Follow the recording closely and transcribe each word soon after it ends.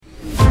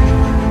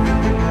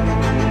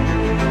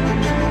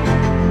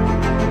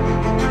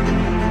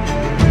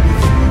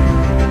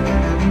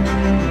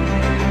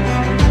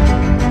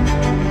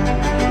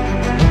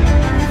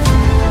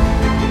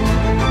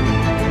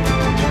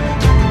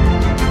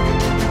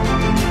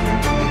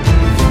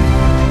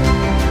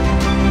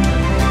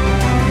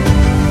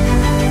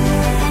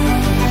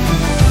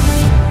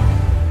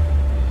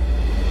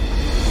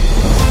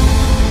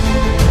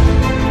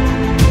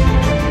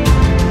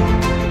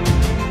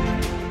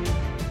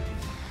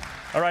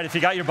All right, if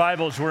you got your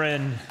Bibles, we're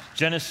in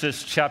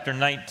Genesis chapter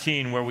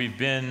 19, where we've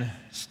been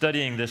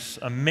studying this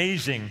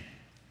amazing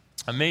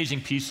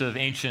piece of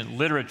ancient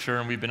literature,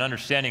 and we've been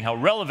understanding how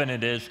relevant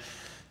it is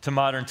to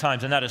modern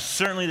times. And that is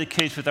certainly the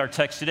case with our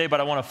text today,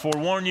 but I want to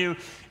forewarn you,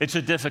 it's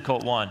a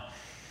difficult one.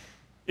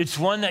 It's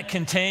one that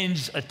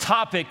contains a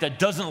topic that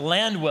doesn't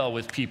land well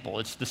with people.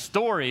 It's the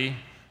story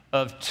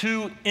of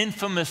two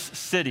infamous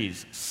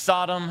cities,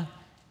 Sodom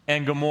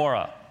and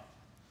Gomorrah.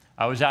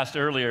 I was asked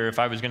earlier if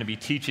I was going to be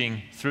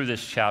teaching through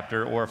this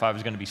chapter or if I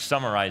was going to be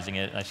summarizing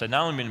it. And I said,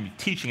 not only am I going to be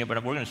teaching it, but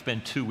we're going to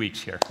spend 2 weeks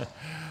here.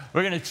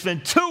 We're going to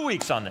spend 2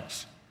 weeks on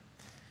this.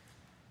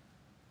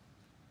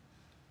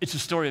 It's a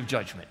story of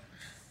judgment.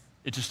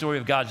 It's a story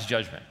of God's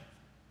judgment.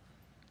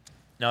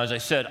 Now, as I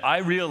said, I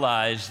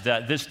realize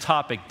that this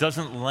topic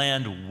doesn't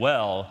land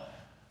well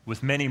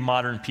with many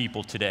modern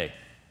people today.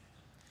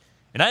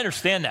 And I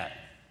understand that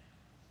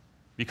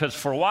because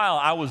for a while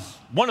I was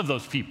one of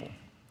those people.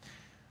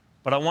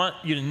 But I want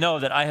you to know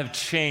that I have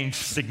changed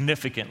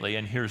significantly,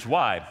 and here's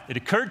why. It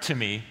occurred to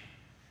me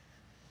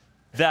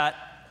that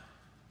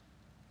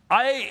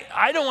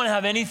I don't want to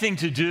have anything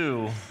to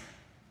do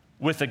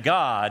with a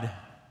God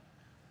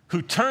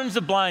who turns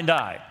a blind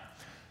eye,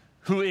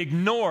 who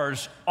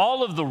ignores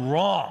all of the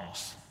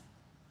wrongs,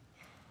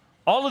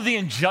 all of the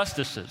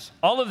injustices,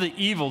 all of the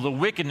evil, the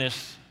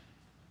wickedness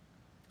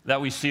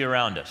that we see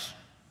around us.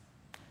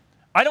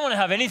 I don't want to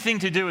have anything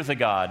to do with a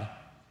God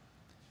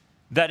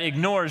that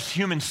ignores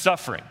human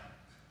suffering.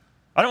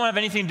 I don't have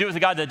anything to do with a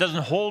God that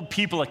doesn't hold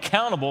people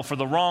accountable for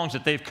the wrongs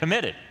that they've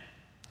committed.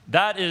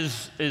 That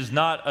is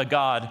not a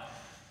God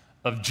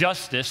of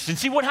justice. And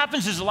see, what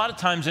happens is a lot of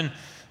times,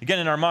 again,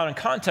 in our modern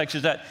context,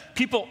 is that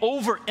people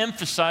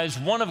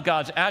overemphasize one of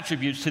God's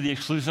attributes to the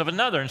exclusion of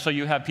another. And so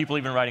you have people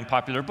even writing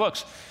popular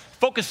books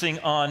focusing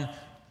on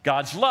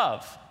God's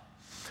love.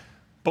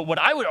 But what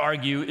I would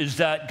argue is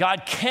that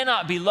God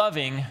cannot be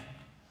loving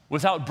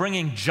without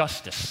bringing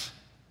justice.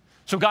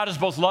 So God is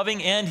both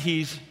loving and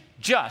He's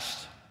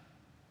just.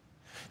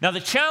 Now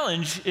the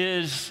challenge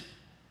is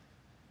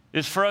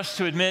for us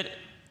to admit,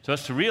 to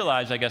us to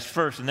realize, I guess,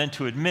 first, and then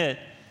to admit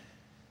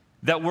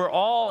that we're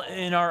all,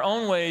 in our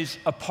own ways,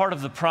 a part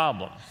of the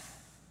problem.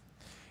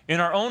 In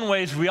our own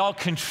ways, we all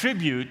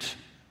contribute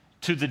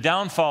to the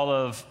downfall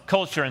of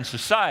culture and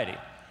society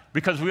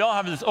because we all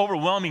have this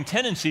overwhelming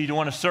tendency to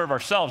want to serve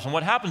ourselves. And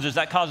what happens is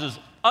that causes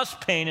us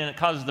pain and it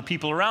causes the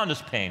people around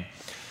us pain.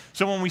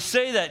 So when we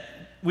say that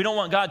we don't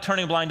want God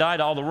turning a blind eye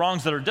to all the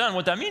wrongs that are done,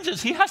 what that means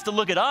is He has to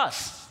look at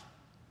us.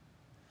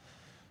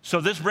 So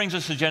this brings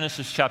us to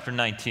Genesis chapter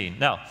 19.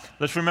 Now,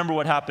 let's remember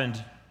what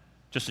happened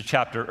just a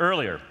chapter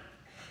earlier.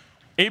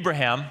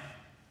 Abraham,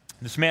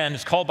 this man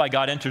is called by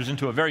God, enters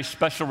into a very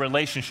special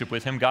relationship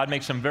with Him. God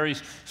makes some very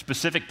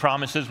specific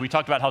promises. We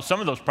talked about how some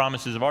of those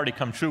promises have already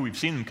come true. We've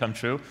seen them come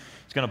true.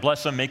 He's going to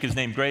bless him, make His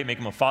name great, make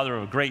him a father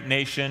of a great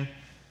nation.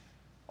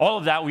 All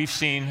of that we've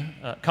seen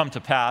come to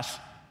pass.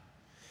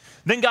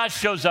 Then God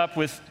shows up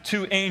with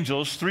two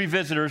angels. Three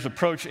visitors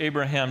approach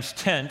Abraham's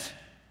tent.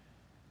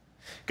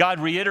 God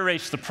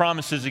reiterates the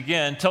promises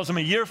again, tells him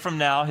a year from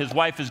now his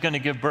wife is going to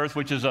give birth,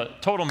 which is a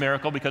total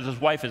miracle because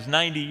his wife is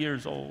 90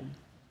 years old.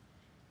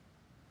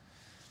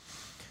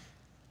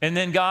 And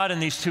then God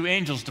and these two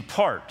angels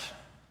depart.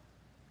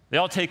 They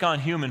all take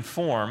on human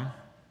form.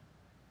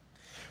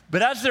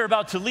 But as they're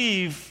about to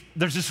leave,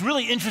 there's this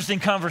really interesting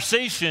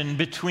conversation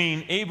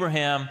between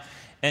Abraham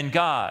and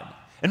God.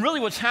 And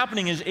really what's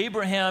happening is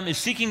Abraham is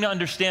seeking to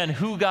understand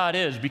who God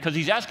is because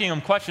he's asking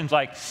him questions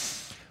like,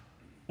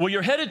 well,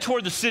 you're headed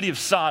toward the city of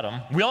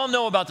Sodom. We all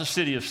know about the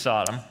city of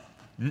Sodom.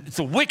 It's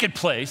a wicked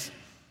place.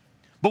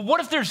 But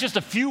what if there's just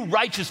a few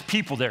righteous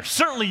people there?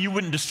 Certainly you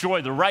wouldn't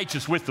destroy the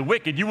righteous with the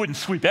wicked. You wouldn't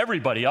sweep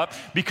everybody up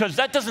because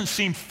that doesn't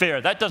seem fair.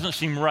 That doesn't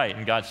seem right.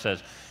 And God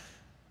says,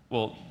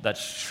 well,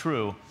 that's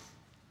true.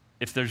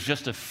 If there's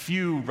just a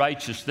few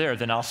righteous there,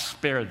 then I'll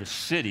spare the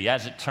city.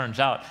 As it turns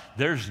out,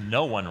 there's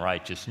no one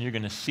righteous, and you're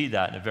going to see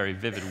that in a very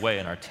vivid way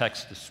in our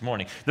text this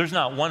morning. There's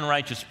not one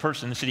righteous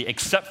person in the city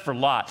except for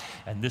Lot,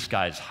 and this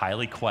guy is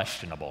highly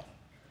questionable.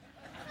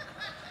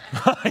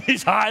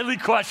 He's highly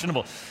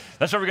questionable.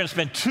 That's why we're going to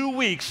spend 2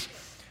 weeks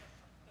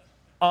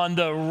on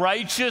the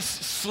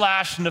righteous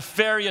 /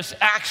 nefarious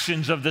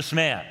actions of this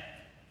man.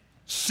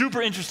 Super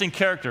interesting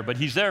character, but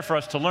he's there for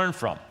us to learn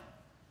from.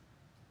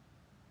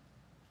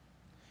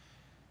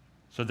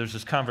 So there's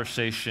this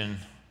conversation.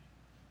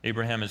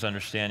 Abraham is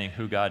understanding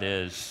who God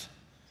is.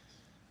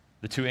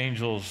 The two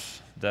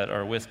angels that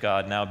are with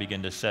God now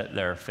begin to set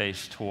their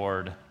face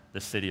toward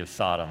the city of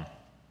Sodom,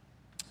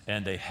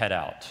 and they head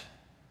out.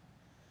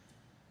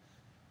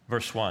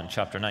 Verse 1,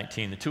 chapter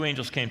 19. The two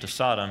angels came to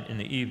Sodom in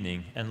the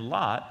evening, and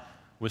Lot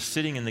was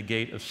sitting in the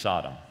gate of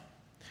Sodom.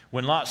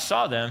 When Lot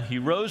saw them, he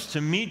rose to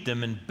meet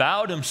them and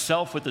bowed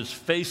himself with his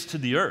face to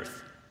the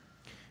earth.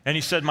 And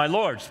he said, my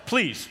lords,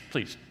 please,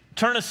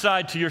 turn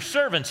aside to your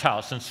servant's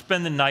house and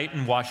spend the night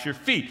and wash your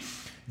feet.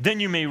 Then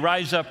you may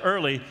rise up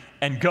early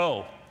and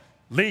go.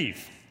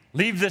 Leave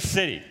this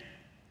city.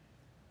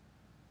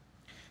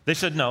 They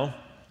said, no,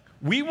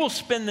 we will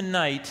spend the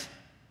night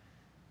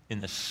in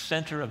the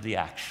center of the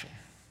action.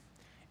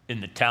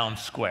 in the town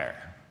square.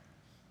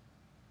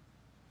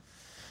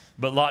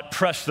 But Lot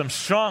pressed them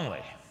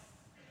strongly.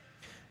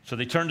 So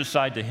they turned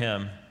aside to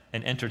him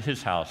and entered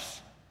his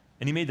house,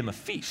 and he made them a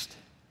feast.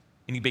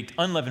 And he baked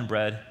unleavened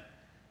bread,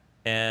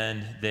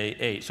 and they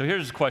ate. So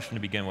here's the question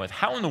to begin with.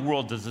 How in the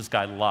world does this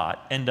guy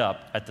Lot end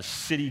up at the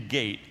city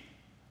gate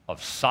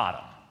of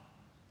Sodom?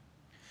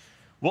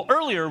 Well,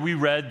 earlier we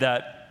read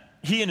that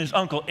he and his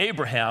uncle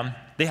Abraham,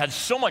 they had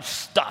so much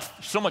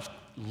stuff, so much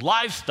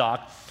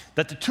livestock,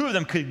 that the two of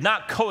them could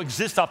not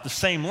coexist off the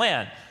same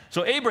land.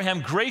 So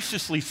Abraham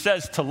graciously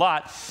says to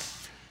Lot,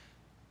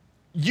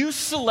 you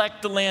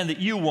select the land that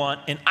you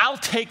want, and I'll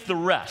take the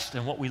rest.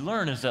 And what we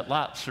learn is that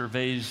Lot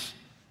surveys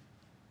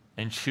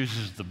and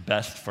chooses the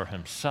best for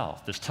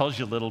himself. This tells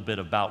you a little bit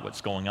about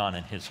what's going on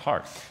in his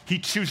heart. He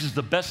chooses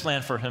the best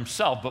land for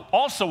himself, but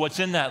also what's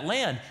in that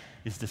land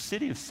is the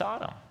city of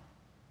Sodom.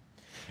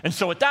 And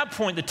so at that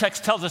point, the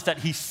text tells us that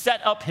he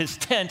set up his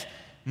tent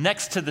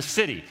next to the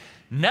city.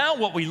 Now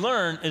what we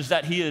learn is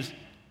that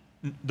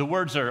the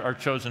words are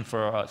chosen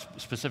for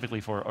specifically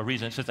for a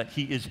reason. It says that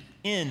he is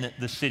in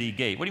the city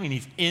gate. What do you mean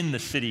he's in the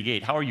city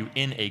gate? How are you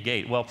in a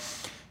gate? Well,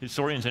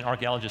 historians and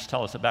archaeologists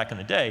tell us that back in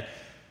the day,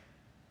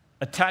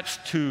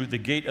 attached to the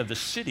gate of the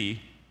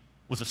city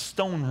was a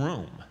stone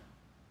room.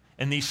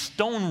 And these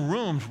stone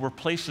rooms were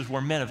places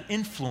where men of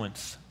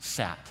influence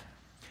sat.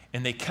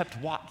 And they kept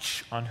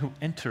watch on who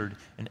entered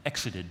and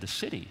exited the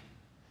city.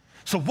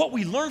 So what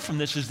we learn from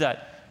this is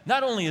that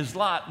not only is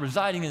Lot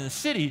residing in the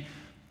city,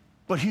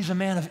 but he's a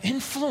man of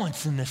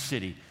influence in this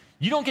city.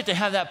 You don't get to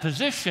have that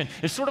position.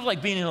 It's sort of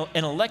like being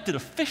an elected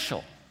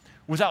official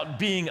without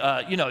being,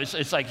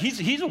 it's like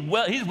he's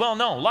well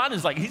known. Lot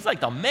is he's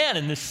like the man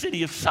in this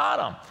city of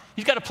Sodom.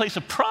 He's got a place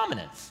of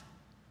prominence.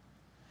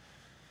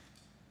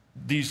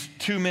 These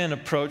two men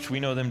approach. We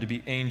know them to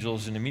be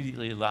angels, and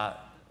immediately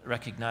Lot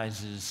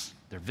recognizes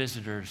their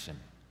visitors, and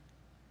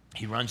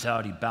he runs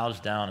out, he bows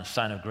down, a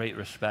sign of great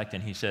respect,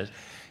 and he says,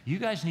 you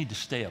guys need to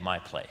stay at my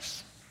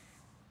place.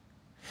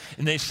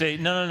 And they say,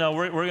 no,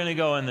 we're going to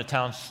go in the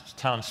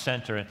town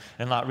center.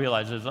 And Lot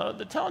realizes,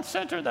 the town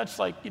center, that's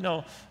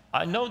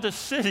I know the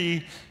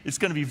city is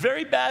going to be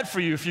very bad for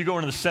you if you go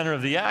into the center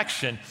of the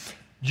action.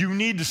 You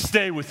need to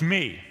stay with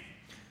me.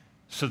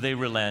 So they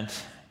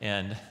relent,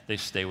 and they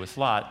stay with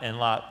Lot, and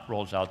Lot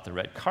rolls out the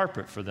red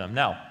carpet for them.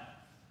 Now,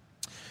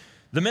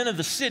 the men of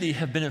the city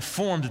have been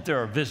informed that there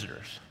are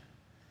visitors.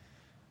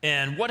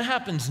 And what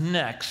happens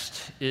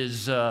next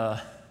is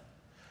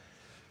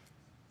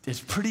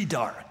pretty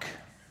dark.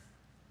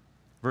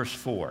 Verse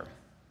 4.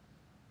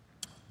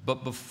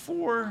 But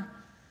before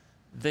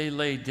they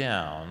lay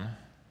down,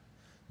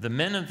 the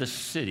men of the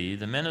city,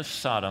 the men of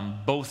Sodom,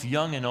 both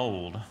young and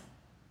old,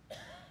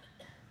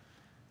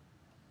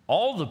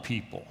 all the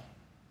people,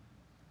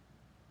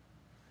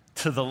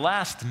 to the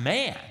last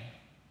man,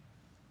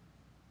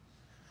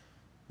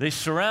 they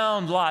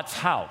surround Lot's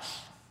house.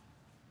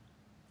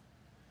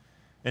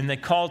 And they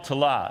call to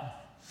Lot,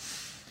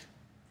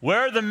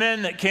 where are the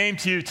men that came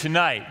to you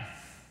tonight?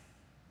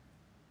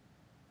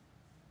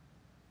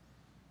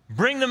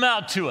 Bring them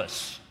out to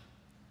us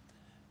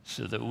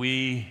so that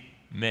we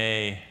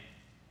may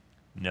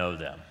know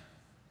them.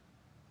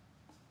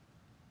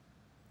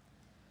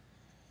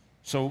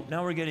 So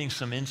now we're getting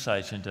some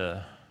insights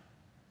into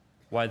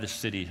why the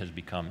city has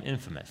become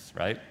infamous,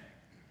 right?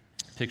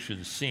 Picture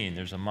the scene.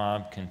 There's a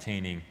mob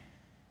containing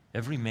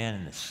every man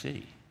in the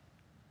city,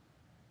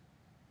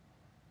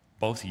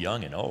 both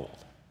young and old.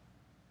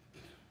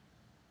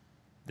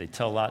 They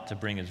tell Lot to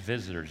bring his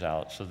visitors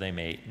out so they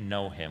may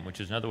know him, which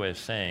is another way of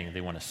saying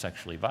they want to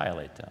sexually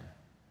violate them.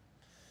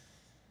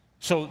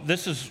 So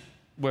this is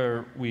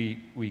where we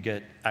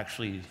get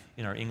actually,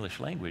 in our English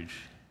language,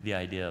 the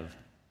idea of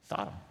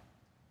Sodom.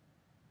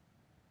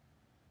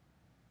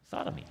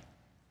 Sodomy.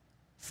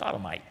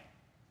 Sodomite.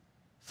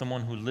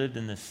 Someone who lived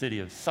in the city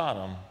of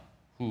Sodom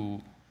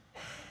who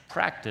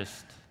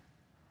practiced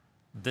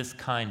this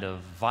kind of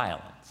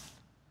violence.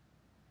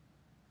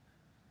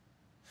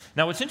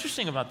 Now, what's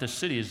interesting about this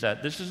city is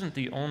that this isn't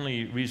the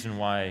only reason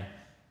why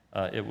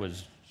it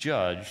was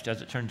judged.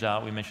 As it turns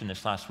out, we mentioned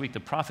this last week, the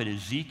prophet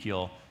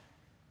Ezekiel,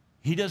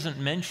 he doesn't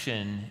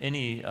mention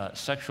any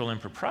sexual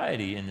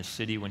impropriety in the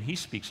city when he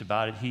speaks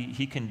about it.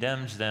 He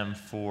condemns them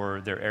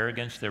for their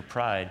arrogance, their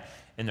pride,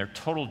 and their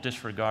total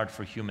disregard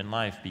for human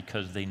life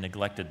because they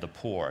neglected the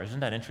poor.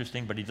 Isn't that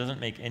interesting? But he doesn't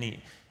make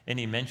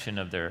any mention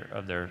of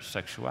their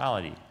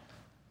sexuality.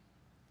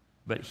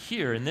 But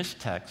here in this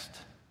text,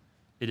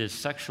 it is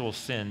sexual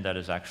sin that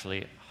is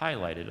actually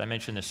highlighted. I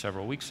mentioned this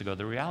several weeks ago.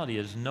 The reality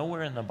is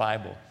nowhere in the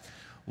Bible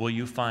will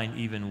you find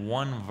even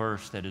one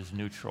verse that is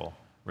neutral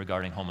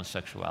regarding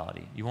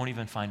homosexuality. You won't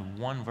even find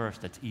one verse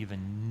that's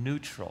even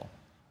neutral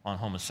on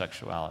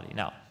homosexuality.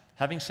 Now,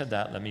 having said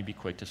that, let me be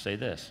quick to say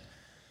this.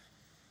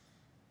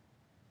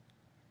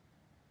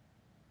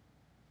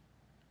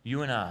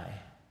 You and I,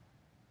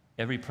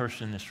 every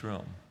person in this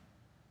room,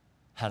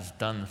 has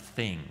done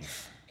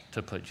things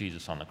to put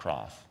Jesus on the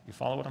cross. You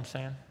follow what I'm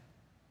saying?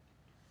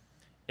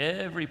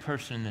 Every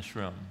person in this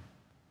room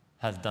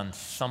has done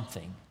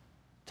something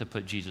to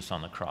put Jesus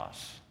on the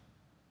cross.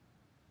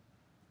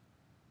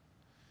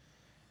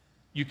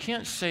 you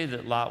can't say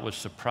that Lot was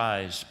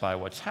surprised by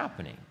what's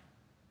happening,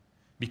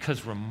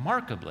 because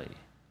remarkably,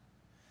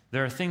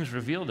 there are things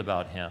revealed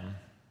about him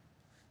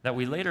that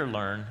we later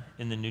learn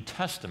in the New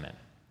Testament.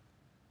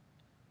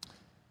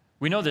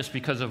 We know this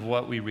because of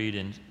what we read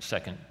in 2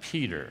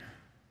 Peter.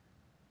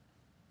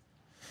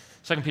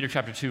 2 Peter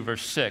chapter 2,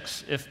 verse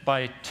 6, if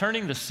by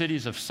turning the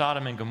cities of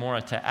Sodom and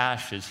Gomorrah to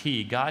ashes,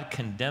 God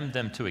condemned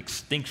them to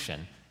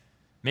extinction,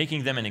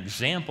 making them an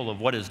example of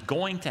what is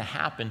going to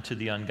happen to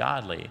the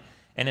ungodly,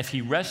 and if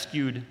he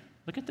rescued,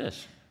 look at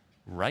this,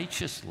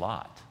 righteous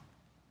Lot.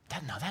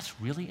 Now that's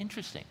really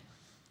interesting,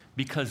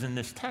 because in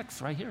this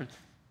text right here,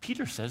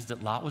 Peter says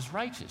that Lot was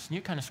righteous, and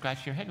you're kind of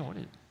scratching your head going, what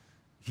is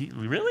he,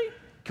 really?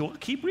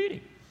 Keep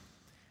reading.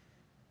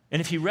 And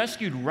if he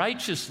rescued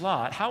righteous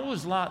Lot, how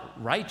was Lot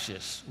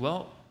righteous?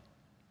 Well,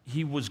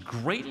 he was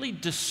greatly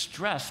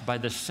distressed by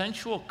the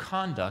sensual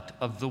conduct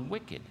of the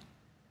wicked.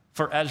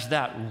 For as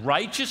that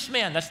righteous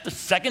man, that's the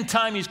second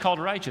time he's called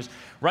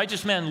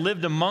righteous man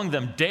lived among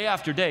them day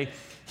after day,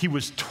 he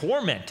was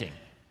tormenting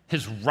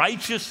his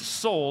righteous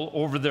soul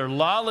over their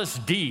lawless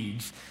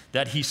deeds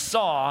that he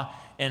saw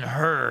and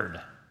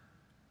heard.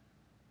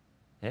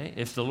 Okay?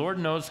 If the Lord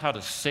knows how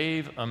to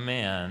save a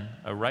man,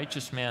 a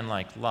righteous man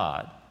like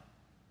Lot,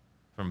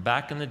 from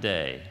back in the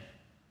day,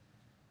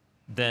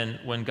 then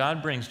when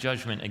God brings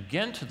judgment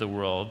again to the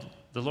world,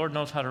 the Lord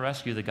knows how to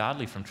rescue the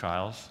godly from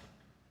trials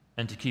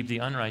and to keep the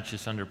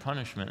unrighteous under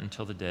punishment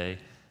until the day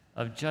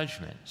of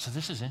judgment. So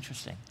this is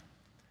interesting.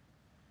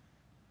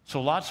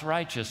 So Lot's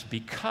righteous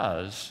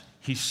because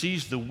he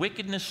sees the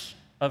wickedness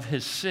of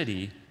his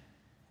city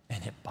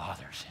and it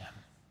bothers him.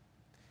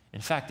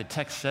 In fact, the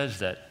text says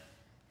that,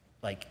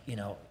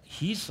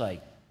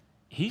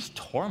 he's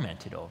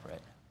tormented over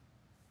it.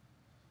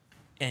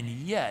 And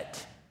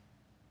yet,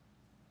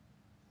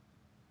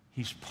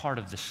 he's part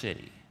of the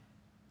city.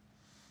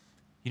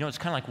 It's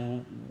kind of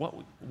like,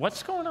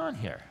 what's going on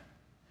here?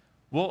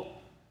 Well,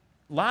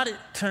 Lot, it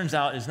turns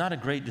out, is not a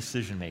great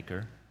decision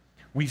maker.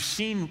 We've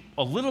seen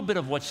a little bit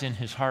of what's in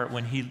his heart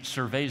when he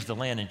surveys the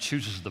land and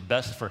chooses the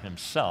best for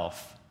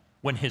himself,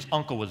 when his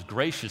uncle was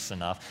gracious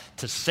enough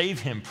to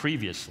save him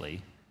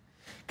previously,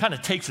 kind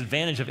of takes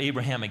advantage of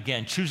Abraham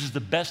again, chooses the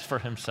best for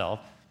himself,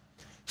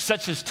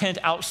 sets his tent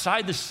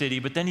outside the city,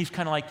 but then he's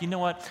kind of like, you know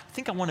what? I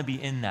think I want to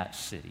be in that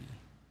city.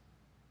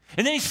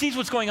 And then he sees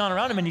what's going on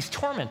around him, and he's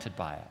tormented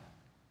by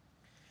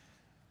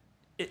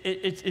it.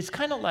 It's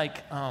kind of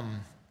like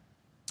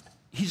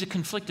he's a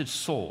conflicted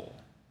soul.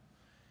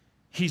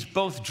 He's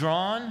both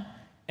drawn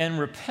and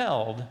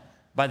repelled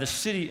by the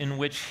city in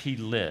which he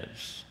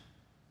lives.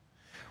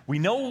 We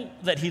know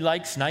that he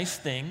likes nice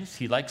things,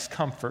 he likes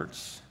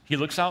comforts, he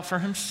looks out for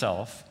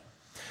himself,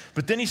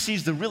 but then he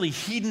sees the really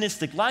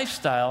hedonistic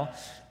lifestyle,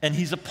 and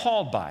he's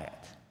appalled by it.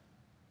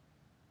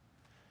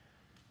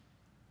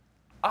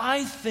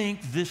 I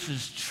think this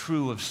is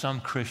true of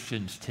some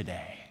Christians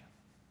today.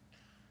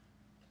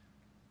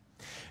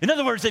 In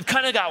other words, they've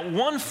kind of got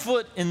one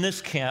foot in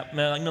this camp.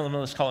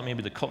 Let's call it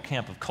maybe the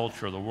camp of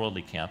culture or the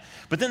worldly camp.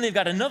 But then they've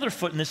got another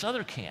foot in this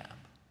other camp.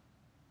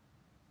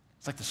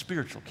 It's like the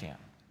spiritual camp.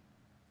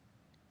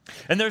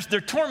 And they're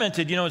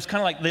tormented. It's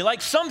kind of like they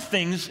like some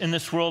things in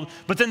this world,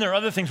 but then there are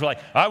other things where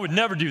I would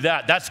never do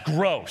that. That's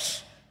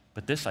gross.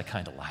 But this I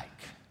kind of like.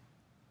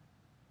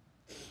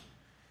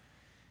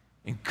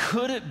 And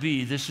could it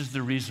be this is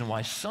the reason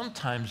why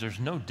sometimes there's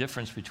no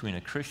difference between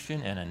a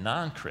Christian and a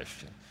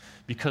non-Christian?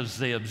 Because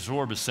they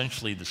absorb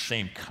essentially the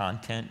same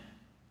content.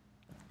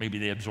 Maybe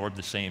they absorb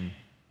the same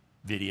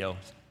video,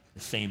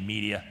 the same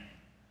media.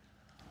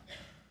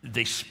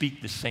 They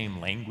speak the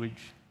same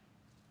language.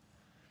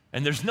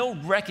 And there's no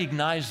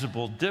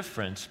recognizable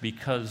difference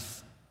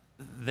because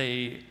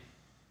they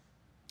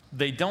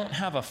don't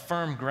have a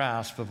firm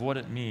grasp of what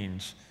it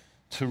means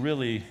to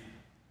really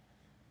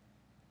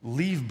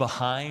leave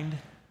behind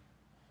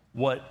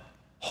what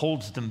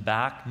holds them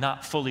back,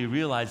 not fully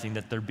realizing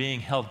that they're being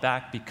held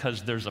back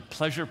because there's a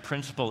pleasure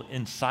principle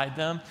inside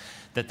them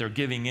that they're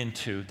giving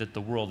into that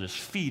the world is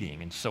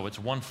feeding. And so it's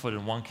one foot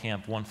in one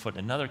camp, one foot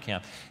in another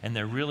camp, and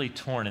they're really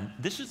torn. And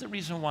this is the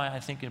reason why I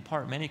think in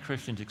part many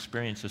Christians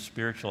experience a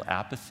spiritual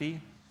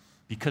apathy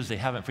because they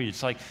haven't freed.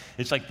 It's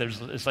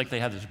like they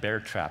have this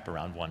bear trap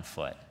around one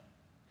foot,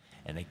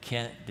 and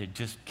they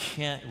just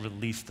can't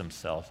release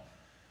themselves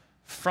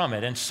from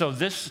it. And so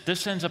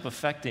this ends up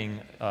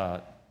affecting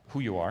who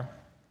you are.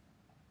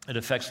 It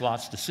affects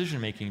Lot's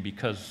decision-making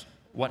because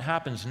what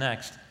happens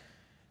next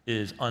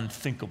is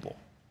unthinkable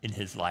in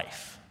his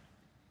life.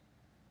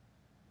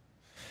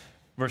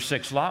 Verse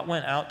 6, Lot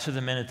went out to the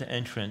men at the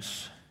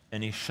entrance,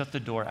 and he shut the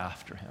door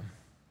after him.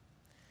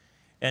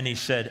 And he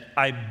said,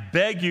 I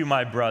beg you,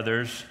 my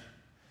brothers,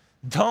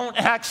 don't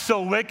act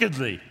so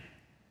wickedly.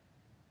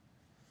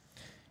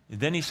 And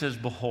then he says,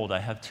 behold, I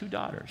have 2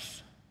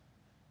 daughters.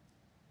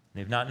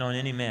 They've not known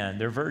any man.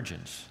 They're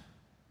virgins.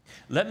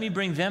 Let me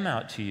bring them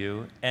out to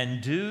you,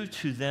 and do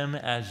to them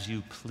as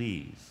you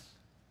please.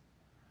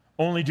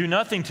 Only do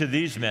nothing to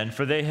these men,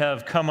 for they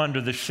have come under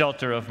the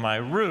shelter of my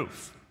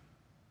roof.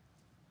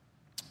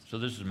 So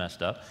this is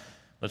messed up.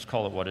 Let's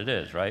call it what it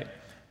is, right?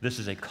 This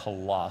is a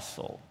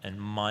colossal and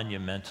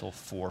monumental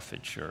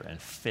forfeiture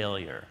and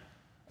failure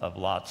of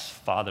Lot's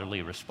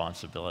fatherly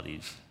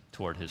responsibilities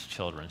toward his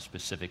children,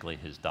 specifically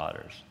his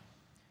daughters.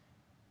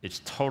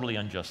 It's totally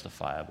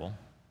unjustifiable,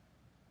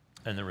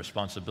 and the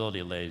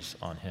responsibility lays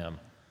on him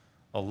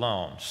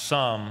alone.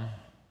 Some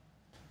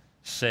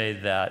say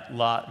that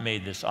Lot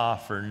made this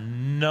offer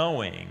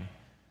knowing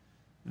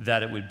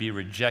that it would be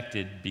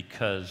rejected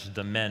because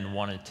the men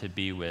wanted to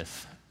be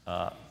with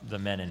the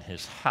men in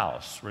his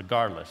house.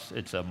 Regardless,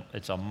 it's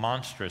a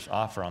monstrous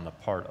offer on the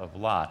part of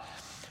Lot.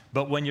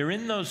 But when you're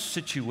in those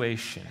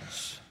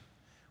situations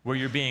where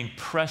you're being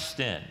pressed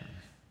in,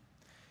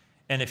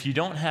 and if you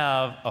don't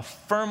have a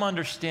firm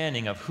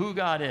understanding of who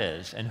God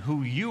is and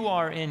who you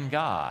are in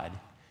God,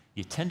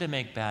 you tend to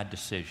make bad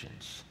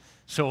decisions.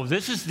 So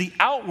this is the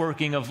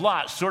outworking of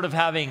Lot, sort of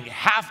having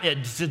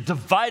it's a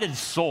divided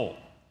soul.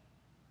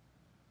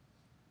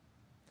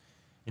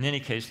 In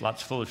any case,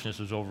 Lot's foolishness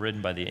was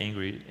overridden by the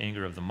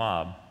anger of the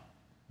mob.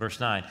 Verse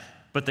 9,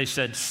 but they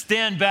said,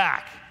 stand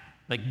back,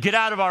 like get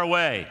out of our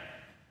way.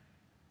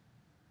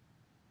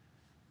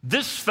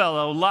 This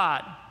fellow,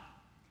 Lot,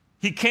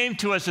 he came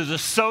to us as a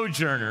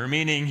sojourner,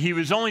 meaning he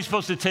was only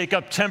supposed to take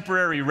up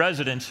temporary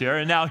residence here,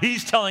 and now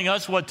he's telling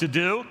us what to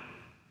do.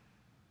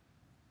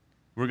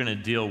 We're going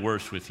to deal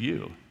worse with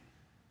you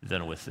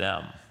than with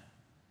them.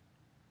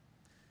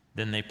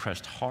 Then they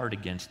pressed hard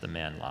against the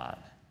man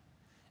Lot,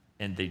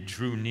 and they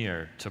drew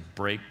near to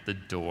break the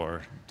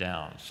door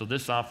down. So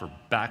this offer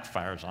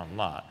backfires on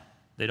Lot.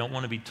 They don't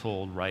want to be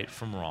told right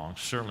from wrong,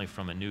 certainly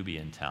from a newbie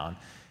in town,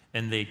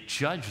 and they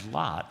judge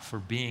Lot for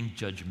being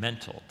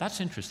judgmental.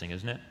 That's interesting,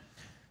 isn't it?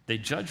 They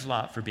judge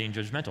Lot for being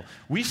judgmental.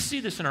 We see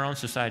this in our own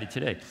society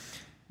today.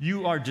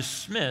 You are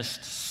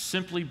dismissed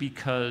simply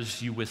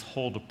because you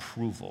withhold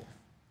approval.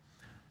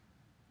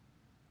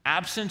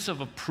 Absence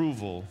of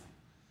approval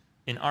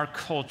in our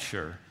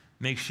culture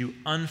makes you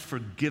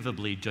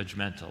unforgivably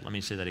judgmental. Let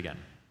me say that again.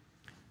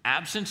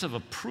 Absence of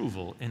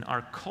approval in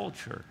our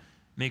culture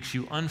makes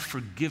you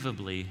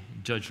unforgivably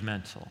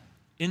judgmental.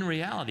 In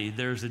reality,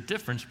 there's a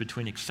difference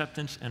between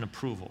acceptance and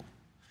approval.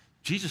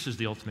 Jesus is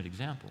the ultimate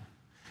example,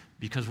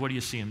 because what do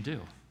you see him do?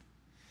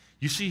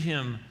 You see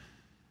him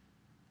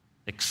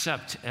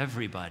accept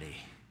everybody.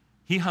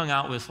 He hung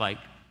out with like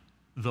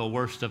the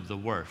worst of the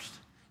worst.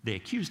 They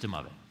accused him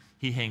of it.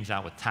 He hangs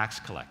out with tax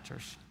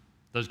collectors.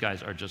 Those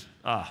guys are just,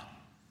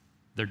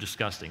 they're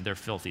disgusting. They're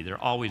filthy.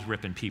 They're always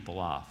ripping people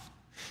off.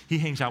 He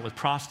hangs out with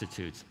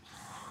prostitutes.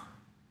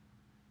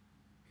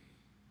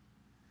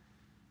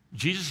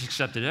 Jesus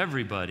accepted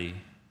everybody,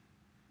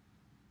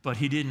 but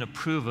he didn't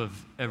approve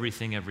of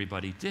everything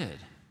everybody did.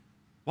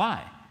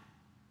 Why?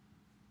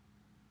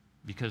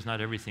 Because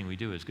not everything we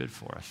do is good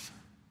for us.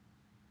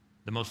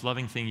 The most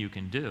loving thing you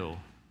can do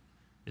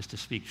is to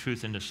speak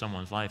truth into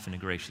someone's life in a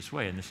gracious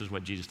way, and this is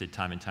what Jesus did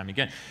time and time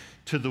again.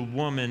 To the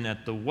woman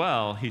at the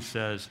well, he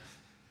says,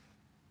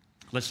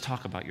 let's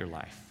talk about your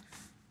life.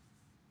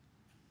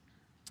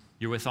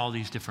 You're with all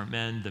these different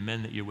men. The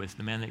man that you're with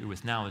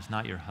now is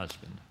not your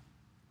husband.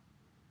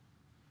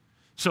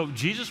 So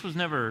Jesus was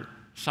never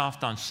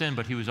soft on sin,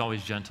 but he was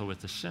always gentle with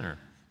the sinner.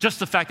 Just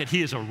the fact that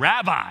he is a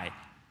rabbi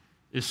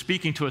is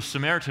speaking to a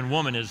Samaritan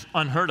woman is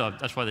unheard of.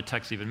 That's why the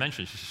text even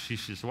mentions. She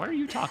says, why are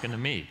you talking to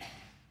me?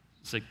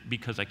 It's like,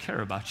 because I care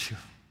about you.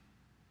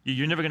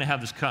 You're never going to have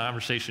this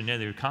conversation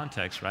in your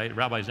context, right? A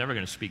rabbi's never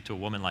going to speak to a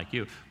woman like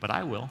you, but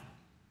I will.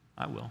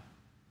 I will.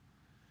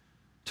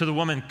 To the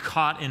woman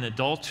caught in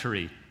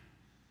adultery,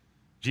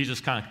 Jesus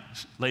kind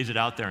of lays it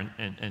out there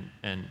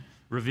and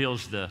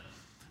reveals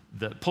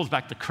pulls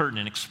back the curtain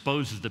and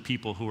exposes the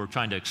people who are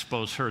trying to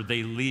expose her.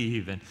 They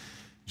leave, and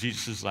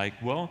Jesus is like,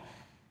 well,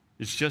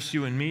 it's just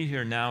you and me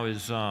here now.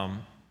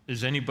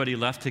 Is anybody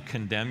left to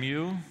condemn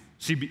you?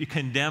 See,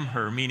 condemn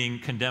her, meaning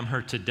condemn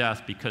her to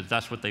death, because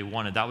that's what they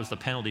wanted. That was the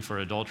penalty for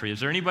adultery. Is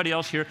there anybody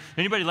else here,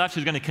 anybody left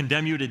who's going to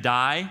condemn you to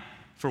die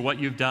for what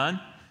you've done?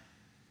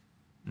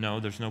 No,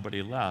 there's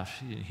nobody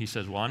left. He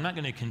says, well, I'm not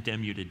going to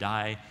condemn you to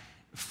die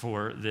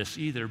for this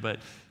either, but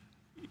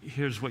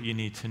here's what you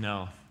need to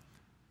know.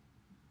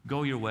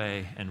 Go your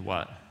way and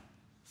what?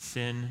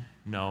 Sin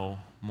no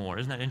more.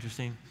 Isn't that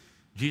interesting?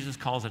 Jesus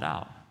calls it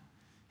out.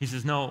 He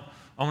says, no,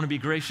 I want to be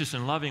gracious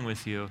and loving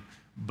with you,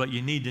 but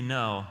you need to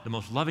know the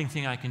most loving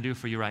thing I can do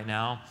for you right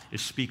now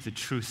is speak the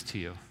truth to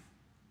you.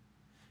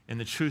 And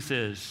the truth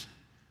is,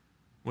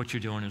 what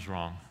you're doing is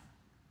wrong.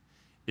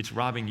 It's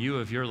robbing you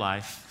of your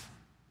life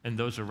and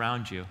those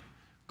around you.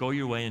 Go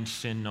your way and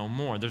sin no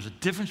more. There's a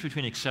difference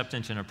between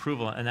acceptance and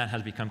approval, and that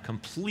has become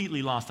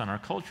completely lost on our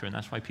culture, and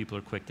that's why people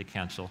are quick to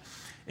cancel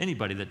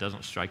anybody that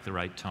doesn't strike the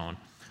right tone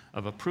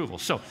of approval.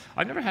 So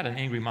I've never had an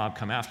angry mob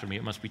come after me.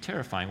 It must be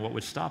terrifying. What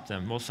would stop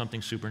them? Well, something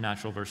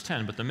supernatural, verse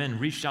 10. But the men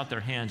reached out their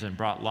hands and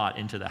brought Lot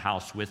into the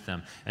house with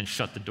them and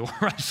shut the door,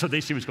 so they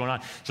see what's going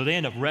on. So they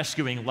end up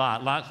rescuing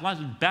Lot. Lot's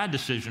a bad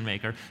decision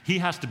maker. He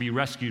has to be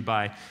rescued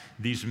by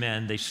these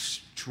men. They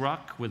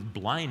struck with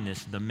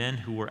blindness the men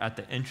who were at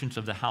the entrance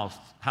of the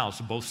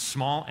house, both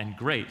small and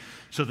great,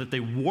 so that they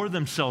wore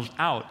themselves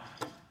out.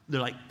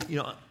 They're like,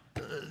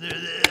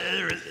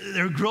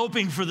 they're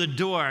groping for the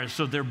door.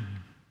 So they're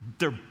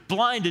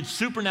blinded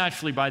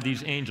supernaturally by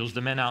these angels,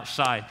 the men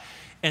outside.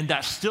 And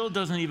that still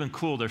doesn't even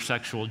cool their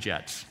sexual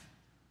jets.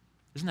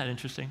 Isn't that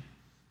interesting?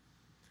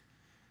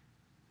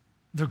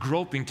 They're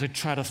groping to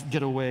try to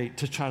get away,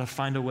 to try to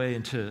find a way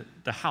into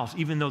the house,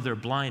 even though they're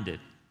blinded.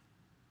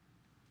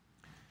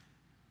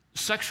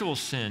 Sexual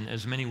sin,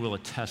 as many will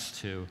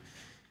attest to,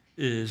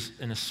 is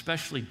an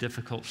especially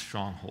difficult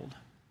stronghold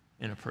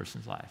in a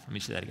person's life. Let me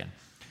say that again.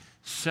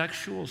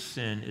 Sexual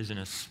sin is an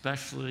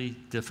especially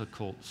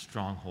difficult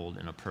stronghold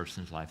in a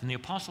person's life. And the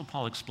Apostle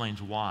Paul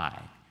explains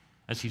why,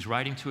 as he's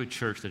writing to a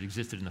church that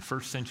existed in the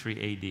first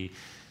century AD.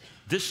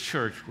 This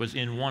church was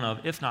in one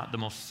of, if not the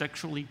most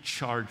sexually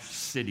charged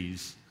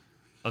cities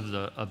of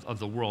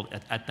the world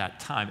at that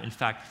time. In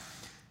fact,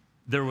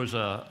 there was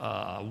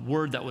a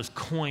word that was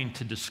coined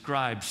to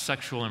describe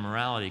sexual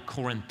immorality,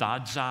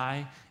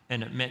 korinthadzai,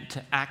 and it meant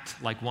to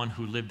act like one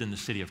who lived in the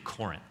city of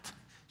Corinth.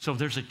 So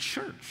there's a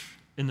church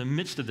in the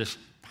midst of this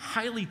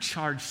highly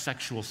charged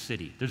sexual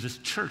city. There's this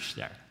church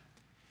there.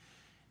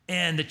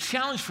 And the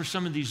challenge for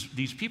some of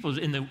these people is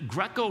in the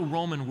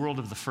Greco-Roman world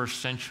of the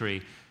first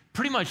century,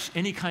 pretty much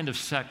any kind of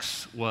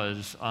sex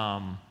was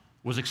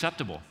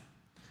acceptable.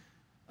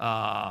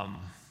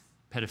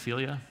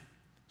 Pedophilia,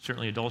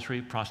 certainly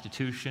adultery,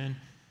 prostitution.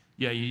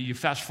 Yeah, you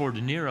fast forward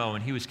to Nero,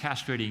 and he was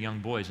castrating young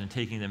boys and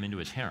taking them into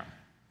his harem.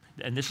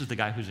 And this is the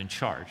guy who's in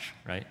charge,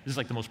 right? This is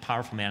like the most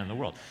powerful man in the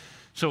world.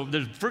 So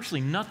there's virtually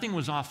nothing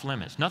was off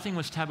limits. Nothing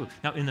was taboo.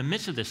 Now, in the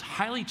midst of this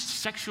highly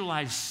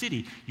sexualized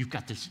city, you've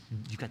got this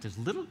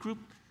little group,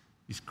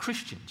 these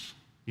Christians,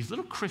 these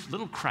little Christs,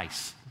 little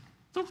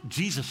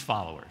Jesus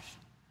followers.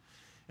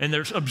 And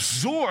they're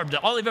absorbed.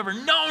 All they've ever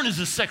known is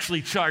a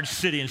sexually charged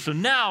city. And so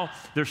now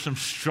there's some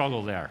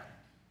struggle there.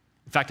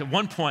 In fact, at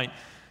one point,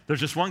 there's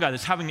this one guy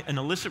that's having an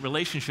illicit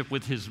relationship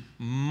with his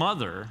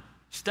mother,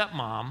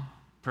 stepmom,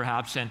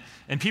 perhaps, and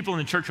people in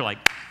the church are like,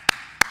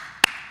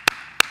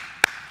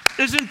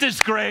 isn't this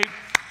great?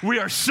 We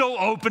are so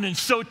open and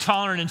so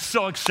tolerant and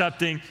so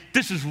accepting.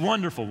 This is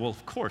wonderful. Well,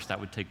 of course, that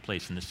would take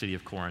place in the city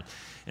of Corinth.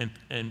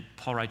 And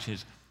Paul writes,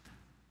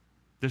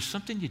 there's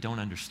something you don't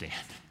understand.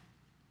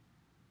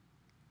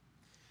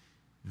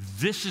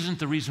 This isn't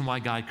the reason why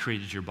God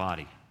created your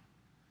body,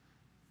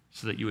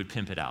 so that you would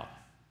pimp it out.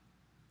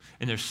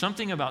 And there's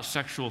something about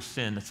sexual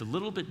sin that's a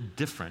little bit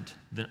different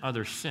than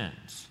other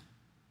sins.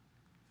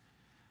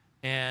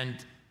 And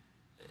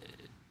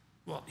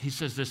well, he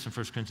says this in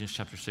 1 Corinthians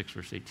chapter 6,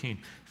 verse 18.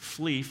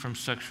 Flee from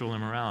sexual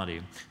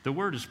immorality. The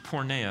word is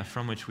porneia,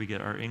 from which we get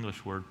our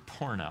English word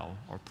porno,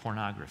 or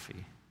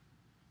pornography.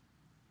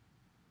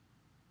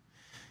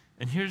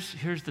 And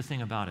here's the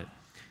thing about it.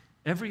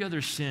 Every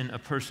other sin a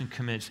person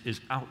commits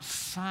is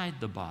outside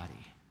the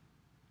body.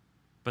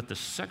 But the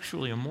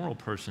sexually immoral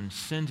person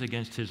sins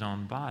against his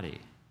own body.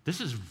 This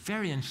is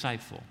very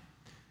insightful.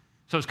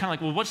 So it's kind of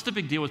like, well, what's the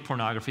big deal with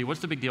pornography?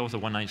 What's the big deal with a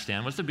one-night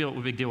stand? What's the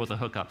big deal with a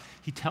hookup?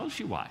 He tells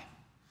you why.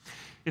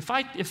 If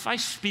I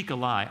speak a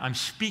lie, I'm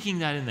speaking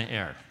that in the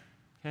air,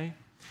 okay?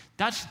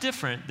 That's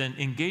different than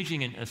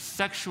engaging in a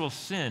sexual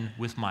sin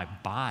with my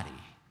body.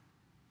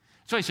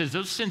 So he says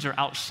those sins are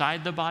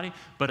outside the body,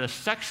 but a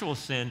sexual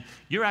sin,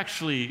 you're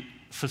actually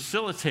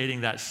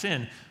facilitating that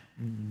sin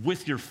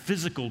with your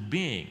physical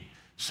being.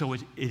 So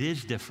it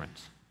is different.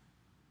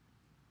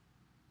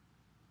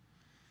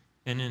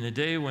 And in a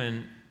day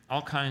when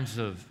all kinds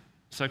of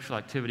sexual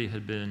activity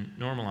had been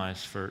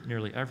normalized for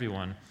nearly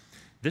everyone,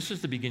 this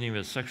is the beginning of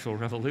a sexual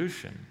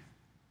revolution.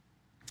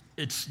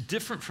 It's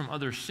different from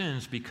other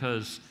sins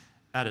because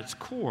at its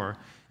core,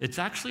 it's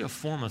actually a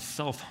form of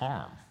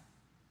self-harm.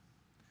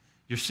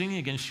 You're sinning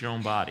against your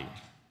own body.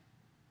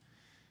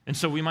 And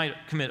so we might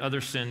commit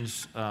other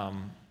sins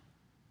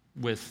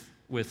with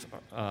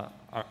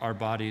our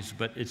bodies,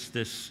 but it's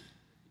this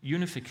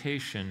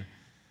unification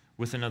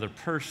with another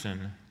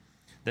person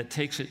that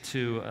takes it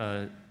to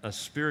a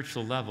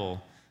spiritual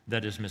level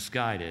that is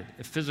misguided,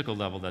 a physical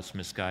level that's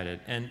misguided.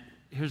 And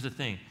here's the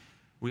thing.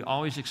 We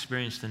always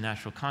experience the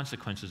natural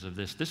consequences of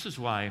this. This is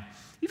why,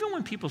 even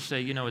when people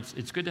say,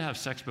 it's good to have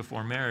sex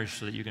before marriage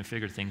so that you can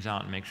figure things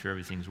out and make sure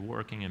everything's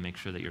working and make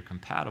sure that you're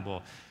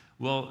compatible.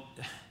 Well,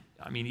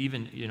 I mean,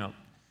 even,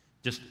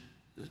 just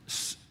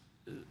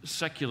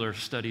secular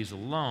studies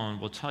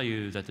alone will tell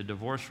you that the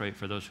divorce rate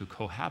for those who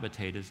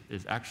cohabitate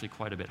is actually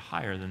quite a bit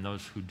higher than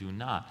those who do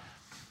not.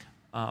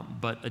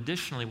 But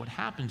additionally, what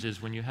happens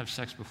is when you have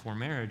sex before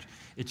marriage,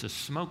 it's a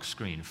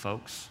smokescreen,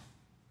 folks.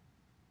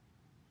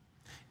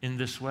 In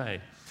this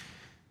way,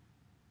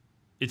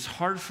 it's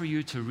hard for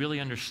you to really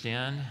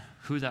understand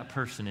who that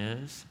person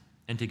is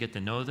and to get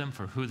to know them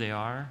for who they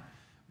are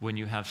when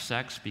you have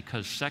sex,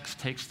 because sex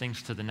takes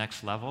things to the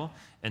next level,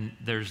 and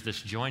there's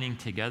this joining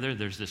together,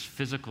 there's this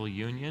physical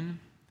union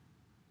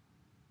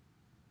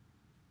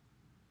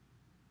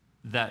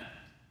that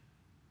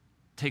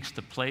takes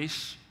the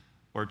place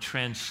or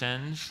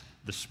transcends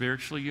the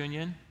spiritual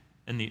union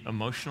and the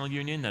emotional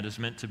union that is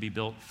meant to be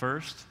built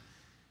first.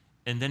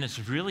 And then it's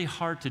really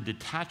hard to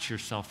detach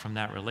yourself from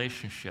that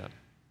relationship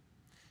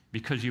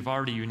because you've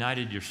already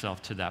united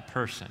yourself to that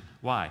person.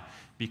 Why?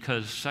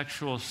 Because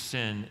sexual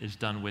sin is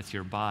done with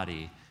your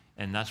body,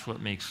 and that's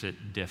what makes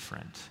it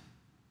different.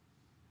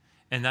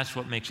 And that's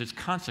what makes its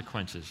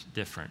consequences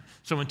different.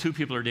 So when two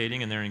people are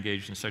dating and they're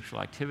engaged in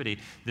sexual activity,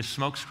 this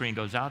smoke screen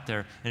goes out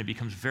there, and it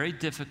becomes very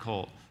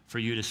difficult for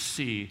you to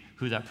see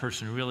who that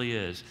person really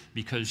is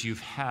because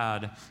you've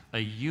had a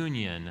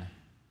union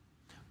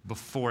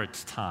before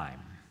its time.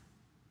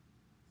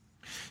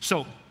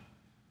 So,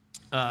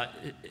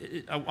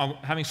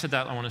 having said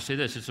that, I want to say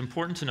this. It's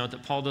important to note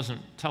that Paul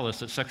doesn't tell us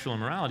that sexual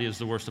immorality is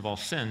the worst of all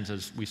sins,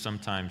 as we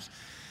sometimes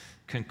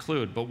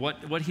conclude. But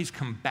what he's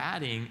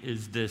combating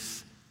is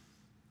this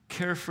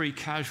carefree,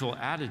 casual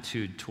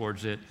attitude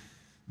towards it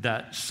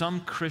that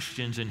some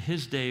Christians in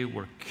his day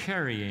were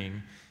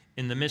carrying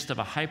in the midst of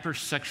a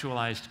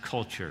hypersexualized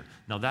culture.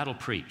 Now, that'll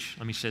preach.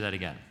 Let me say that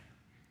again.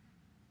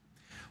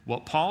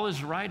 What Paul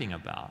is writing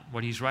about,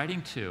 what he's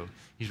writing to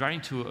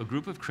a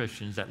group of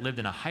Christians that lived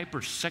in a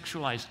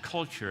hypersexualized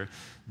culture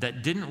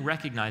that didn't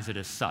recognize it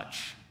as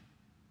such.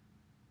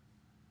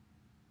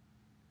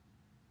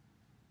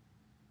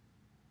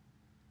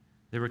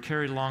 They were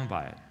carried along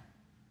by it.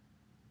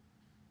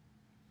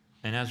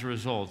 And as a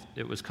result,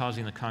 it was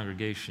causing the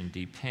congregation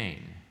deep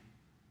pain.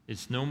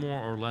 It's no more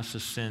or less a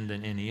sin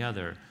than any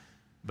other,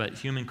 but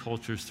human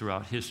cultures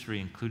throughout history,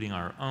 including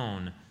our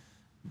own,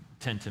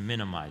 tend to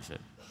minimize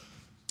it.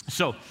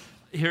 So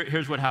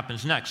here's what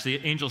happens next. The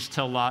angels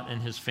tell Lot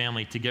and his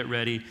family to get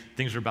ready.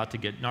 Things are about to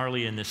get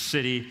gnarly in this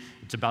city.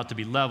 It's about to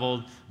be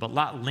leveled, but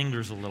Lot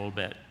lingers a little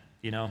bit.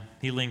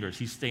 He lingers.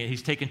 He's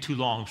taken too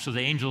long. So the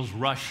angels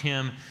rush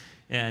him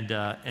and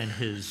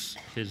his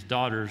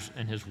daughters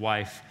and his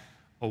wife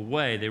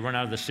away. They run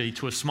out of the city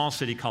to a small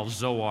city called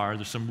Zoar.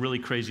 There's some really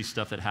crazy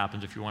stuff that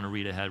happens. If you want to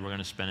read ahead, we're going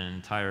to spend an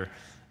entire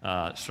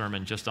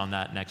sermon just on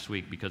that next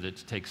week because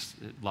it takes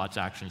Lot's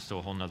actions to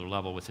a whole nother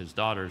level with his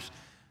daughters.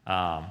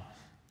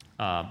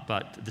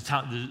 But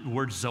the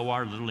word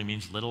Zoar literally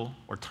means little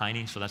or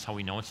tiny, so that's how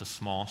we know it's a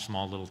small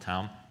little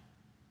town.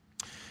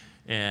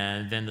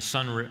 And then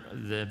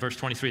verse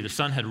 23, the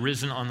sun had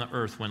risen on the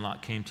earth when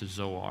Lot came to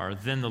Zoar.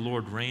 Then the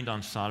Lord rained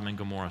on Sodom and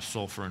Gomorrah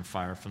sulfur and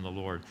fire from the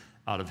Lord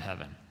out of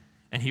heaven.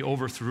 And he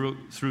overthrew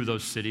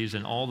those cities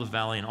and all the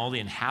valley and all the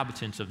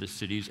inhabitants of the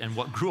cities and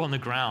what grew on the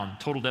ground,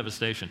 total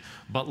devastation.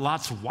 But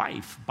Lot's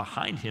wife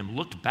behind him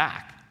looked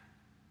back,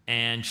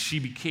 and she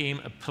became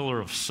a pillar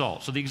of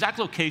salt. So the exact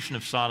location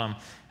of Sodom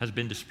has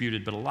been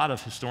disputed, but a lot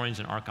of historians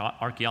and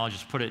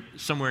archaeologists put it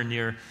somewhere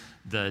near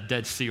the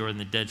Dead Sea or in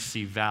the Dead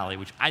Sea Valley,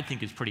 which I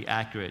think is pretty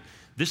accurate.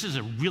 This is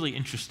a really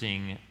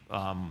interesting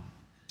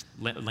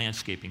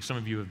landscaping. Some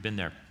of you have been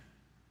there.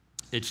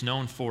 It's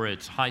known for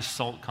its high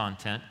salt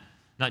content,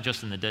 not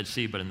just in the Dead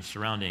Sea, but in the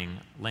surrounding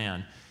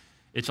land.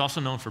 It's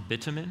also known for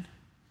bitumen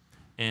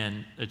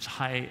and its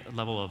high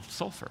level of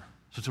sulfur.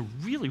 So it's a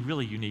really,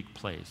 really unique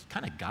place,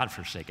 kind of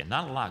God-forsaken.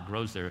 Not a lot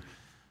grows there.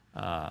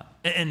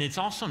 And it's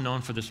also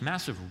known for this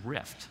massive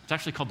rift. It's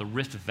actually called the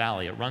Rift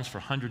Valley. It runs for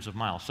hundreds of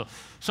miles. So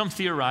some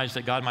theorize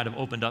that God might have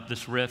opened up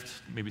this rift,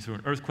 maybe through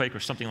an earthquake or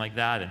something like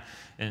that,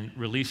 and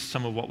released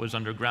some of what was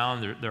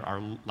underground. There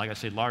are, like I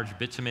say, large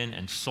bitumen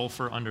and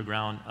sulfur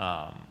underground,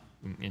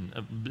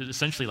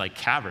 essentially like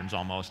caverns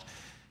almost.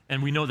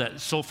 And we know that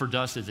sulfur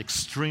dust is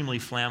extremely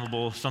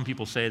flammable. Some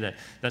people say that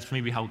that's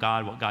maybe what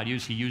God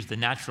used. He used the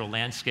natural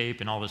landscape,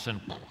 and all of a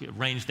sudden it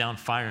rains down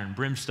fire and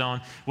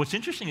brimstone. What's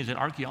interesting is that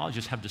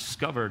archaeologists have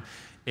discovered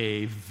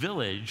a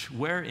village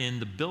wherein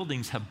the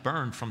buildings have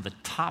burned from the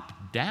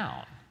top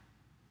down.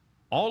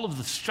 All of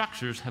the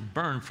structures have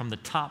burned from the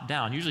top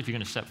down. Usually if you're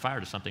going to set fire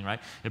to something,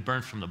 right, it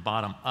burns from the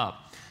bottom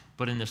up.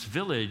 But in this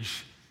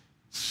village,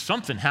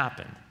 something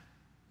happened.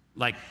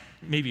 Like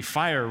maybe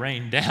fire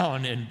rained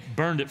down and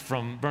burned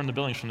the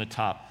buildings from the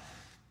top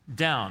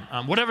down.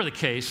 Whatever the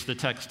case, the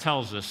text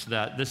tells us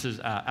that this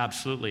is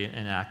absolutely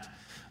an act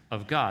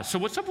of God. So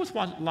what's up with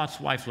Lot's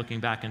wife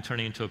looking back and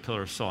turning into a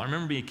pillar of salt? I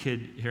remember being a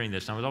kid hearing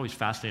this, and I was always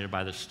fascinated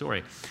by this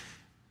story.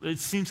 It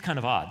seems kind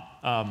of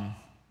odd.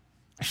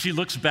 She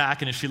looks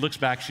back, and as she looks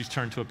back, she's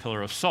turned to a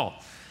pillar of salt.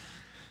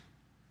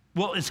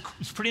 Well, it's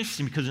pretty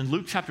interesting because in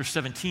Luke chapter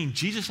 17,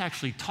 Jesus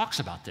actually talks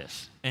about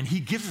this, and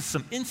he gives us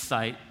some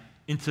insight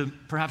into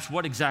perhaps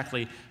what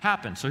exactly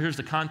happened. So here's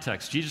the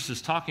context. Jesus is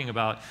talking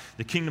about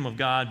the kingdom of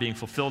God being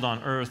fulfilled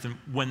on earth, and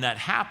when that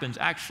happens,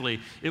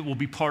 actually, it will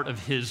be part of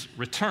his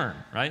return,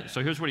 right?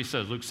 So here's what he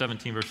says, Luke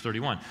 17, verse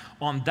 31.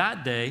 On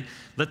that day,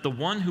 let the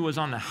one who is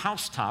on the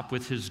housetop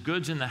with his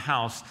goods in the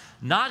house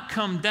not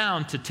come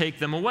down to take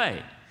them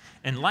away.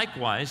 And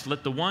likewise,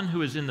 let the one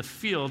who is in the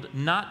field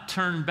not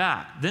turn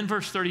back. Then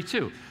verse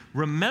 32,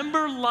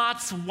 remember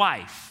Lot's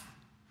wife.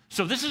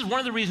 So this is one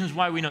of the reasons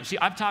why we know. See,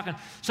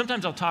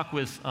 sometimes I'll talk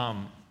with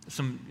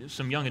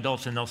some young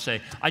adults, and they'll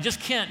say, I just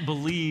can't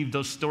believe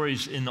those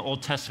stories in the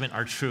Old Testament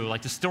are true,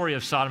 like the story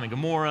of Sodom and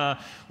Gomorrah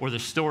or the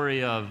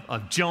story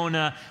of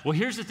Jonah. Well,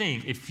 here's the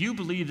thing. If you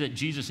believe that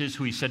Jesus is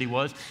who he said he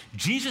was,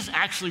 Jesus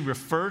actually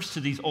refers to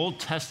these Old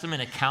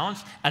Testament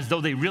accounts as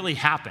though they really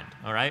happened,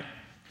 all right?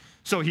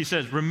 So he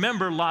says,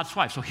 remember Lot's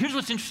wife. So here's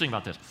what's interesting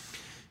about this.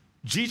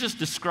 Jesus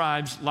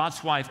describes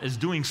Lot's wife as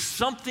doing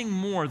something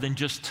more than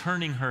just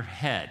turning her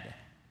head.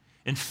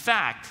 In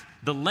fact,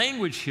 the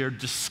language here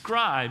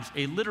describes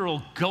a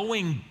literal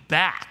going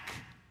back.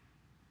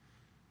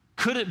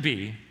 Could it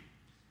be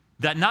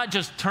that not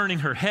just turning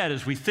her head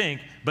as we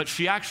think, but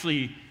she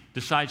actually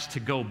decides to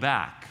go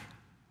back?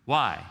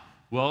 Why?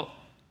 Well,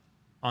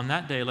 on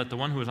that day, let the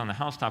one who was on the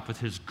housetop with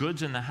his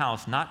goods in the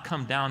house not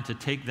come down to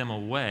take them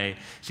away.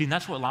 See, and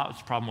that's what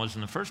Lot's problem was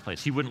in the first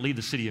place. He wouldn't leave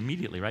the city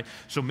immediately, right?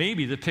 So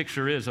maybe the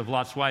picture is of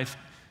Lot's wife,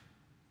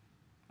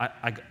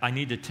 I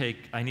need to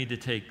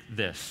take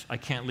this. I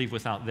can't leave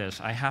without this.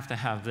 I have to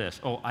have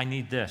this. Oh, I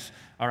need this.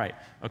 All right,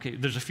 okay,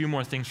 there's a few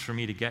more things for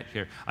me to get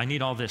here. I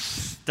need all this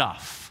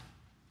stuff.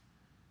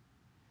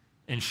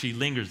 And she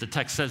lingers. The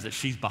text says that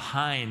she's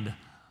behind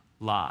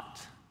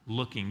Lot,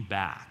 looking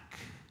back.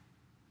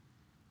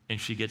 And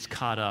she gets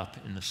caught up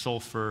in the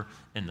sulfur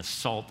and the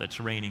salt that's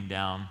raining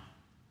down.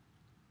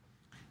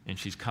 And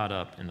she's caught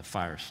up in the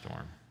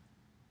firestorm.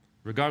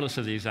 Regardless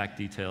of the exact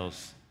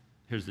details,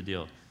 here's the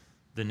deal.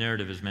 The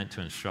narrative is meant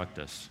to instruct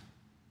us.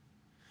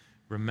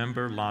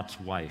 Remember Lot's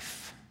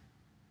wife,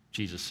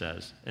 Jesus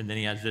says. And then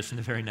he adds this in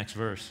the very next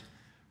verse.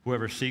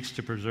 Whoever seeks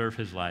to preserve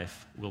his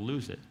life will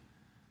lose it,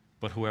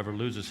 but whoever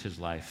loses his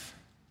life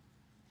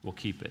will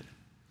keep it.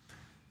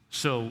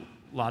 So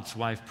Lot's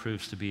wife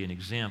proves to be an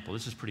example.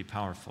 This is pretty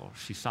powerful.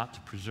 She sought to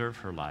preserve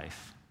her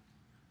life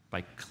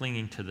by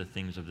clinging to the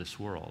things of this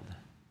world.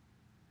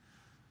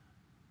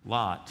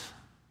 Lot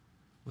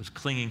was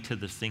clinging to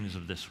the things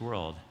of this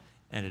world,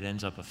 and it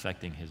ends up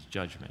affecting his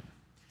judgment.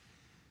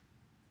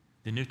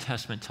 The New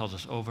Testament tells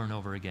us over and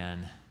over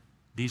again,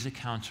 these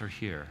accounts are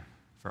here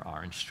for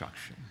our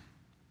instruction.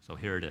 So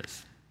here it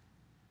is.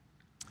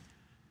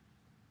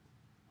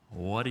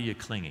 What are you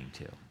clinging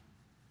to?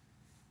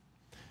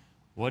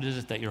 What is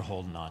it that you're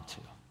holding on to?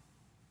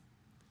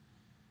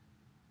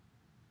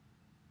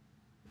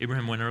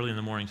 Abraham went early in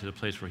the morning to the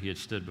place where he had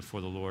stood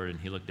before the Lord, and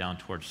he looked down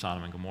toward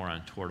Sodom and Gomorrah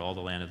and toward all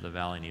the land of the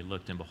valley, and he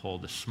looked, and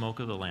behold, the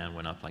smoke of the land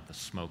went up like the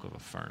smoke of a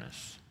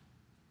furnace.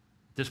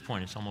 At this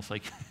point, it's almost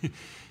like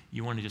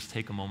you want to just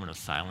take a moment of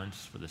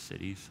silence for the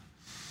cities.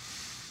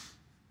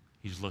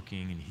 He's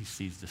looking, and he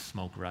sees the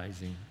smoke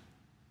rising.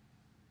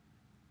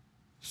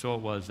 So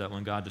it was that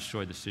when God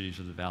destroyed the cities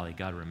of the valley,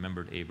 God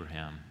remembered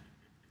Abraham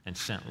and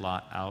sent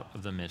Lot out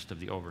of the midst of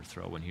the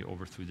overthrow when he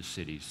overthrew the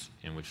cities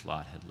in which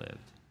Lot had lived.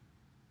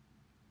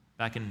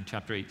 Back in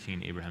chapter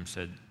 18, Abraham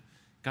said,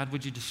 God,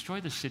 would you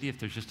destroy the city if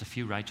there's just a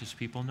few righteous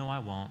people? No, I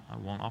won't.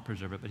 I'll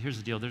preserve it. But here's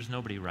the deal. There's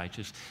nobody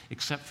righteous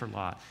except for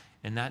Lot.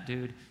 And that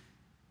dude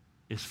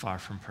is far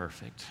from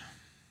perfect.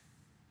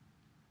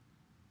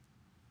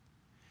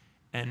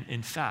 And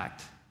in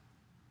fact,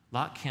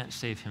 Lot can't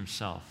save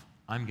himself.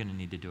 I'm going to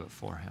need to do it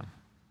for him.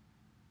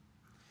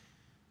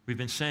 We've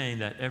been saying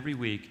that every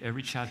week,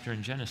 every chapter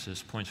in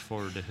Genesis points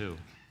forward to who?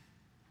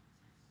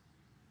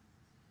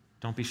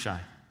 Don't be shy.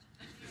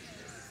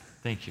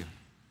 Thank you.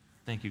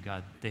 Thank you,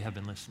 God. They have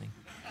been listening.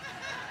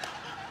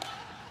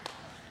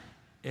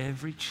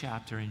 Every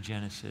chapter in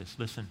Genesis,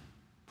 listen,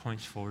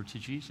 points forward to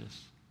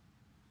Jesus.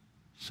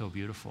 So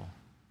beautiful.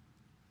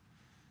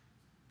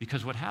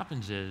 Because what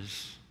happens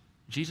is,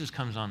 Jesus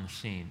comes on the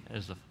scene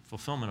as the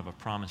fulfillment of a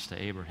promise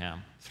to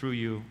Abraham. Through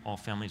you, all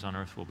families on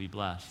earth will be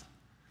blessed.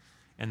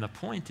 And the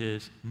point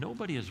is,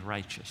 nobody is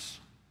righteous.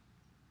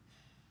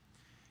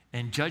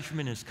 And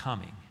judgment is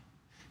coming.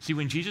 See,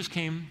 when Jesus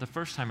came the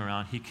first time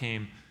around, he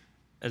came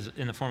as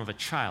in the form of a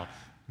child,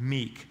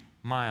 meek,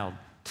 mild,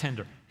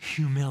 tender,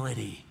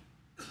 humility.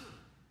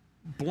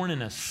 Born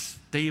in a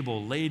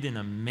stable, laid in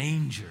a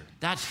manger.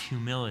 That's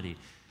humility.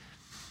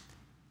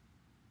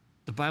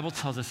 The Bible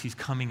tells us he's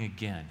coming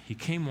again. He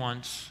came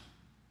once.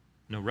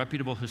 No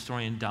reputable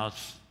historian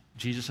doubts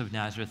Jesus of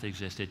Nazareth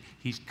existed.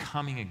 He's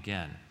coming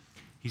again.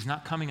 He's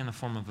not coming in the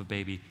form of a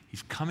baby.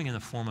 He's coming in the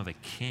form of a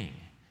king.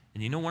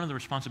 And you know one of the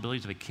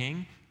responsibilities of a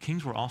king?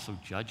 Kings were also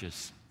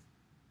judges.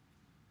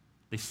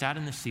 They sat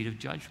in the seat of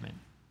judgment.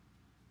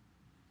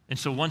 And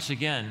so once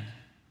again,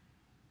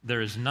 there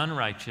is none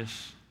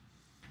righteous,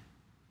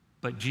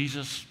 but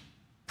Jesus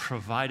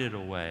provided a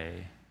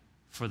way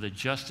for the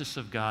justice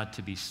of God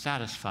to be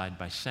satisfied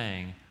by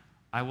saying,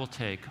 I will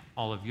take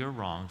all of your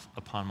wrongs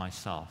upon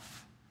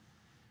myself,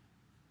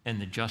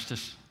 and the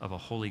justice of a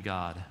holy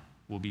God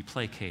will be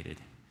placated.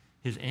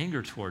 His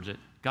anger towards it,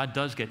 God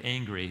does get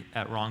angry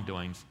at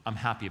wrongdoings. I'm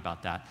happy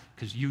about that,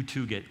 because you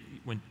too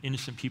when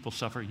innocent people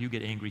suffer, you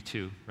get angry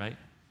too, right?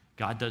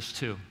 God does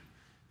too.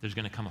 There's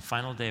going to come a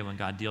final day when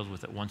God deals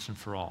with it once and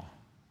for all.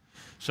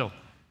 So,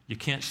 you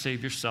can't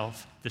save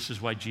yourself. This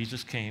is why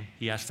Jesus came.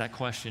 He asked that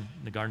question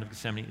in the Garden of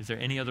Gethsemane. Is there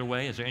any other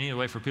way? Is there any other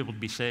way for people to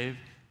be saved?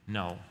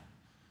 No,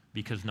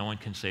 because no one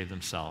can save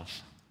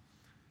themselves.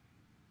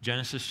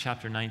 Genesis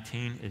chapter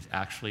 19 is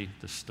actually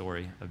the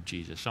story of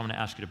Jesus. So I'm going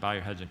to ask you to bow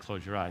your heads and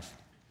close your eyes.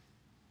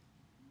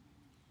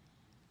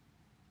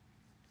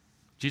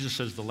 Jesus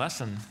says the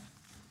lesson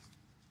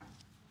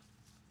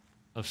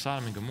of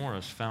Sodom and Gomorrah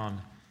is found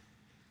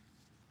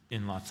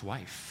in Lot's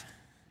wife.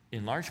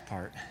 In large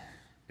part,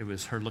 it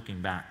was her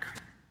looking back.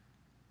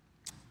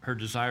 her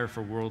desire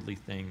for worldly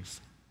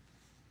things.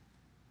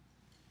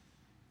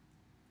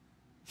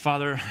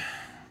 Father,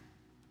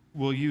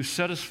 will you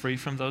set us free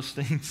from those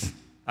things?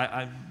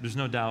 There's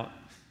no doubt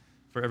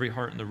for every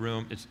heart in the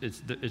room,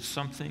 it's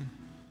something.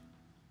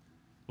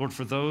 Lord,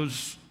 for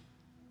those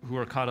who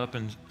are caught up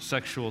in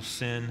sexual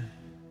sin,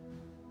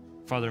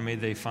 Father, may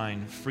they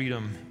find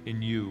freedom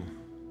in you.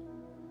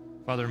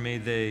 Father, may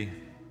they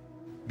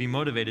be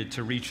motivated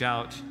to reach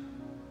out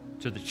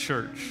to the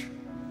church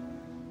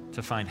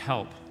to find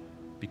help,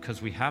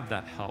 because we have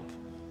that help.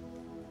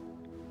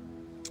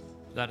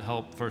 That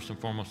help, first and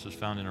foremost, is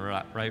found in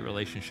a right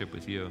relationship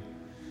with you.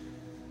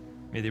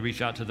 May they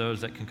reach out to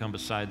those that can come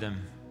beside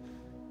them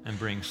and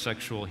bring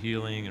sexual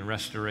healing and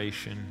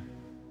restoration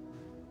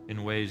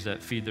in ways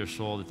that feed their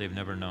soul that they've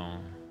never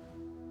known.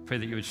 Pray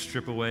that you would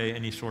strip away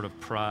any sort of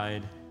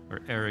pride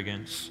or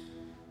arrogance,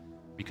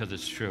 because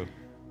it's true.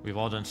 We've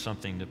all done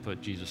something to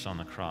put Jesus on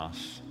the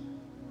cross.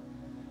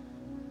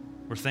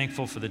 We're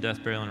thankful for the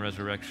death, burial, and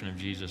resurrection of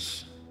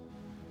Jesus,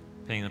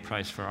 paying the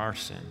price for our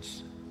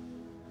sins.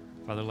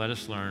 Father, let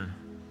us learn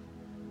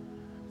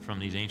from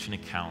these ancient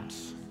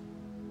accounts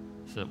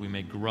so that we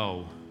may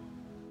grow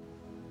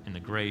in the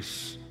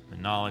grace, the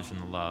knowledge,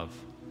 and the love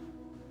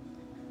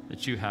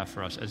that you have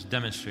for us as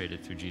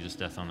demonstrated through Jesus'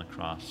 death on the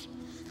cross.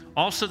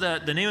 Also,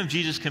 that the name of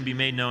Jesus can be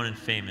made known and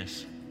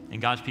famous.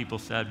 And God's people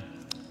said,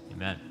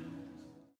 amen.